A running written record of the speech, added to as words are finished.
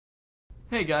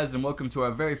Hey guys, and welcome to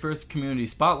our very first community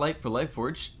spotlight for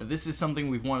LifeForge. This is something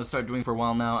we've wanted to start doing for a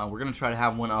while now, and we're going to try to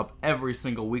have one up every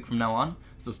single week from now on,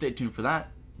 so stay tuned for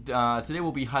that. Today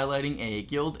we'll be highlighting a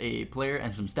guild, a player,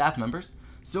 and some staff members.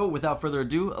 So without further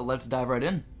ado, let's dive right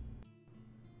in.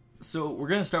 So we're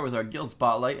going to start with our guild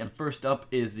spotlight, and first up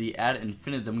is the Ad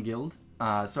Infinitum guild.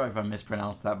 Sorry if I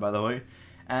mispronounced that, by the way.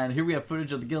 And here we have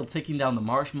footage of the guild taking down the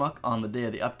Marsh Muck on the day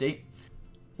of the update.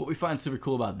 What we find super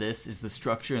cool about this is the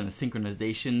structure and the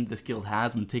synchronization this guild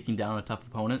has when taking down a tough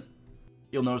opponent.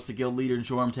 You'll notice the guild leader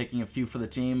Jorm taking a few for the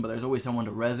team, but there's always someone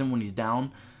to res him when he's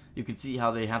down. You can see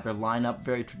how they have their lineup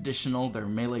very traditional, their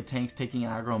melee tanks taking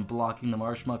aggro and blocking the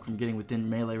Marsh Muck from getting within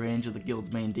melee range of the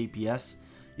guild's main DPS.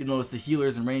 You'll notice the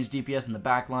healers and ranged DPS in the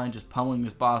back line just pummeling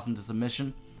this boss into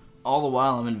submission. All the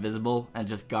while I'm invisible and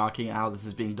just gawking at how this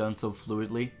is being done so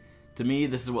fluidly. To me,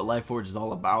 this is what LifeForge is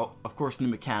all about. Of course, new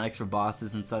mechanics for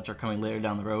bosses and such are coming later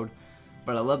down the road,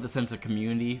 but I love the sense of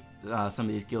community some of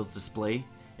these guilds display.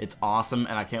 It's awesome,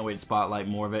 and I can't wait to spotlight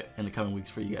more of it in the coming weeks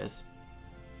for you guys.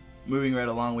 Moving right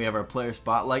along, we have our player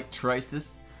spotlight,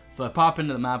 Trisis. So I pop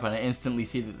into the map and I instantly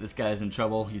see that this guy is in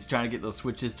trouble. He's trying to get those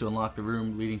switches to unlock the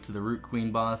room leading to the Root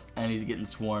Queen boss, and he's getting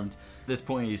swarmed. At this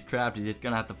point, he's trapped. He's just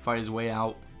going to have to fight his way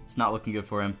out. It's not looking good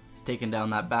for him. He's taking down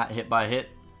that bat hit by hit.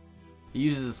 He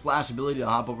uses his flash ability to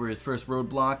hop over his first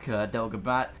roadblock, Delga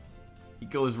Bat. He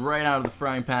goes right out of the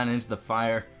frying pan into the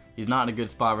fire. He's not in a good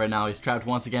spot right now. He's trapped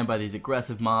once again by these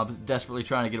aggressive mobs, desperately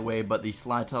trying to get away, but these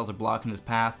slide tiles are blocking his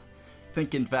path.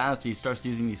 Thinking fast, he starts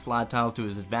using these slide tiles to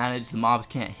his advantage. The mobs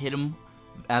can't hit him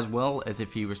as well as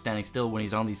if he were standing still when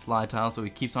he's on these slide tiles, so he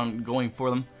keeps on going for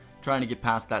them, trying to get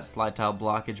past that slide tile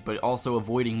blockage, but also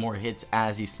avoiding more hits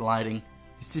as he's sliding.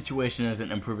 His situation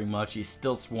isn't improving much. He's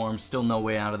still swarmed, still no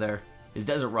way out of there. His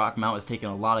Desert Rock Mount is taking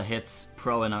a lot of hits,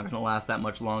 probably not going to last that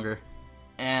much longer.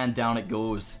 And down it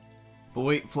goes. But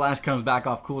wait, Flash comes back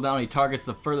off cooldown, he targets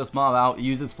the furthest mob out,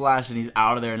 uses Flash, and he's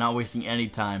out of there, not wasting any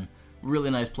time. Really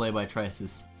nice play by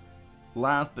Trisis.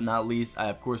 Last but not least, I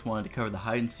of course wanted to cover the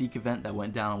Hide and Seek event that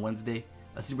went down on Wednesday.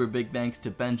 A super big thanks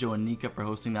to Benjo and Nika for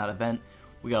hosting that event.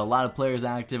 We got a lot of players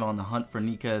active on the hunt for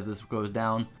Nika as this goes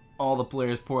down. All the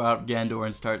players pour out Gandor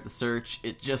and start the search.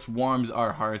 It just warms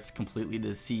our hearts completely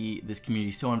to see this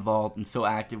community so involved and so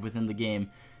active within the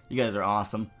game. You guys are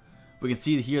awesome. We can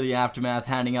see here the aftermath,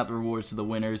 handing out the rewards to the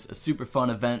winners. A super fun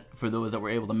event for those that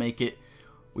were able to make it.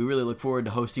 We really look forward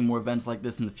to hosting more events like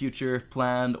this in the future,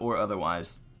 planned or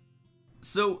otherwise.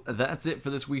 So that's it for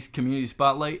this week's Community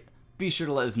Spotlight. Be sure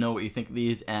to let us know what you think of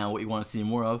these and what you want to see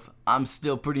more of. I'm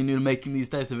still pretty new to making these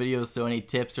types of videos, so any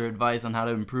tips or advice on how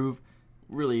to improve,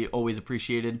 really always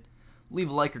appreciated. Leave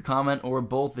a like or comment or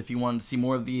both if you want to see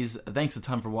more of these. Thanks a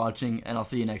ton for watching, and I'll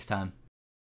see you next time.